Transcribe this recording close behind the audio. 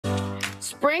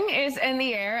Spring is in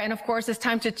the air, and of course, it's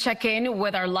time to check in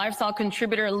with our lifestyle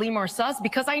contributor, Limor Suss,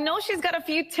 because I know she's got a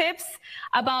few tips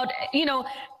about,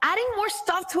 adding more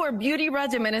stuff to our beauty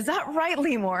regimen. Is that right,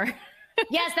 Limor?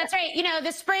 Yes, that's right.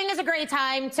 The spring is a great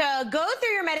time to go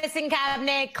through your medicine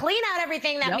cabinet, clean out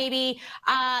everything that maybe,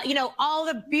 all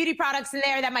the beauty products in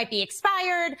there that might be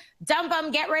expired, dump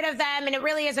them, get rid of them. And it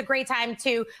really is a great time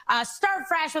to start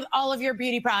fresh with all of your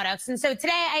beauty products. And so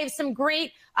today I have some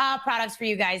great products for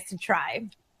you guys to try.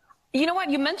 You know what?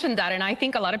 You mentioned that, and I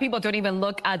think a lot of people don't even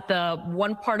look at the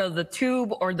one part of the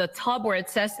tube or the tub where it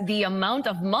says the amount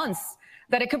of months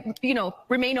that it could,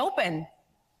 remain open.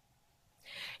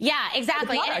 Yeah,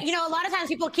 exactly. And, a lot of times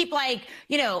people keep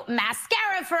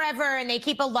mascara forever, and they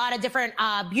keep a lot of different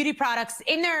beauty products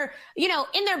in their,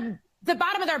 the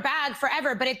bottom of their bag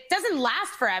forever, but it doesn't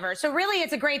last forever. So really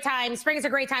it's a great time. Spring is a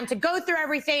great time to go through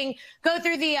everything, go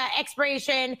through the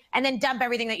expiration, and then dump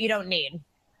everything that you don't need.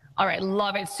 All right.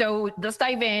 Love it. So let's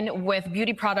dive in with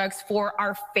beauty products for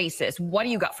our faces. What do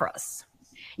you got for us?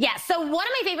 Yeah, so one of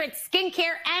my favorite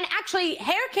skincare and actually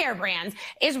hair care brands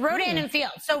is Rodan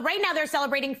Fields. So right now they're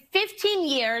celebrating 15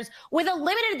 years with a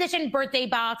limited edition birthday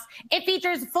box. It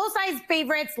features full-size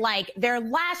favorites like their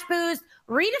Lash Boost,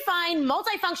 Redefine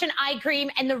Multifunction Eye Cream,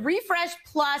 and the Refresh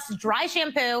Plus Dry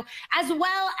Shampoo, as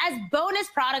well as bonus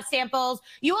product samples.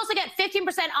 You also get 15%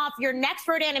 off your next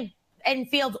Rodan and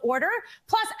Fields order,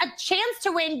 plus a chance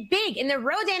to win big in the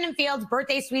Rodan and Fields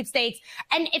birthday sweepstakes.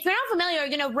 And if you're not familiar,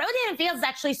 Rodan and Fields is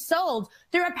actually sold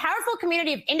through a powerful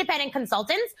community of independent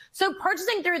consultants. So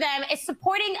purchasing through them is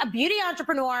supporting a beauty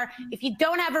entrepreneur. If you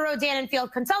don't have a Rodan and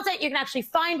Fields consultant, you can actually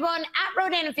find one at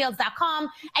rodanandfields.com,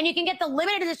 and you can get the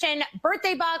limited edition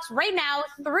birthday box right now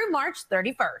through March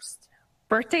 31st.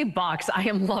 Birthday box. I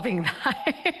am loving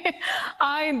that.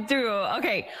 I do.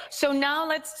 Okay. So now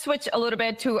let's switch a little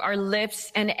bit to our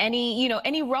lips and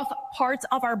any rough parts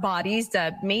of our bodies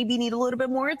that maybe need a little bit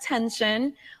more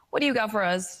attention. What do you got for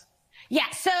us? Yeah,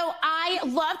 so I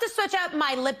love to switch up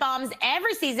my lip balms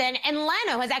every season, and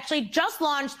Lano has actually just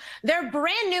launched their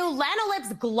brand new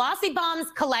Lanolips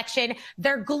Glossybalms collection.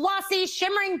 They're glossy,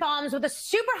 shimmering balms with a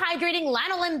super hydrating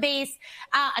lanolin base,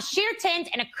 a sheer tint,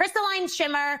 and a crystalline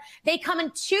shimmer. They come in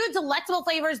 2 delectable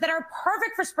flavors that are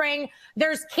perfect for spring.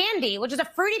 There's Candy, which is a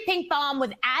fruity pink balm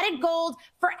with added gold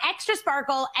for extra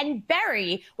sparkle, and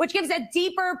Berry, which gives a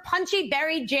deeper, punchy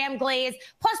berry jam glaze.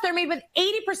 Plus, they're made with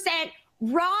 80%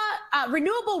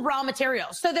 renewable raw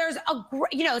materials. So there's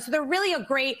so they're really a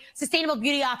great sustainable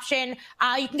beauty option.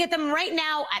 You can get them right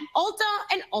now at Ulta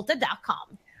and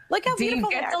Ulta.com. Look how beautiful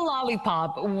they are. Do you get the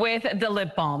lollipop with the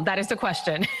lip balm? That is the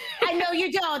question. I know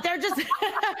you don't. They're just,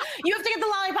 you have to get the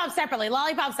lollipop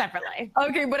separately.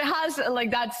 Okay, but it has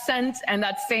like that scent and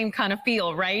that same kind of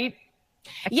feel, right?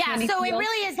 Yeah, so it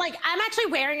really is I'm actually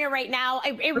wearing it right now.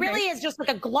 It really is just like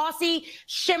a glossy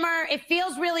shimmer. It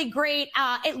feels really great.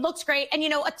 It looks great. And,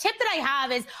 a tip that I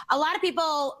have is a lot of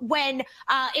people when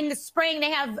in the spring they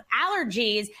have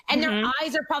allergies and their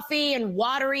eyes are puffy and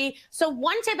watery. So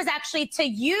one tip is actually to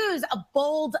use a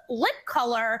bold lip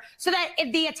color so that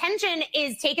if the attention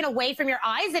is taken away from your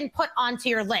eyes and put onto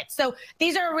your lips. So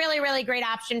these are a really, really great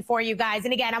option for you guys.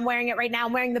 And again, I'm wearing it right now.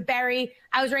 I'm wearing the Berry.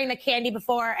 I was wearing the Candy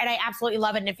before, and I absolutely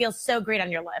love it, and it feels so great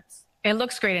on your lips. It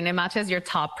looks great, and it matches your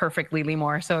top perfectly,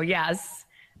 Limor. So yes,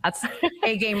 that's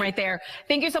a game right there.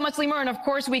 Thank you so much, Limor. And of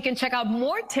course, we can check out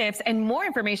more tips and more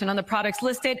information on the products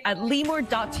listed at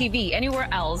limor.tv. Anywhere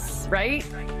else, right?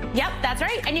 Yep, that's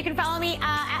right. And you can follow me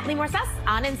at Limor Suss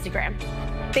on Instagram.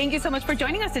 Thank you so much for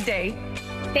joining us today.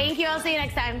 Thank you. I'll see you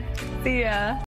next time. See ya.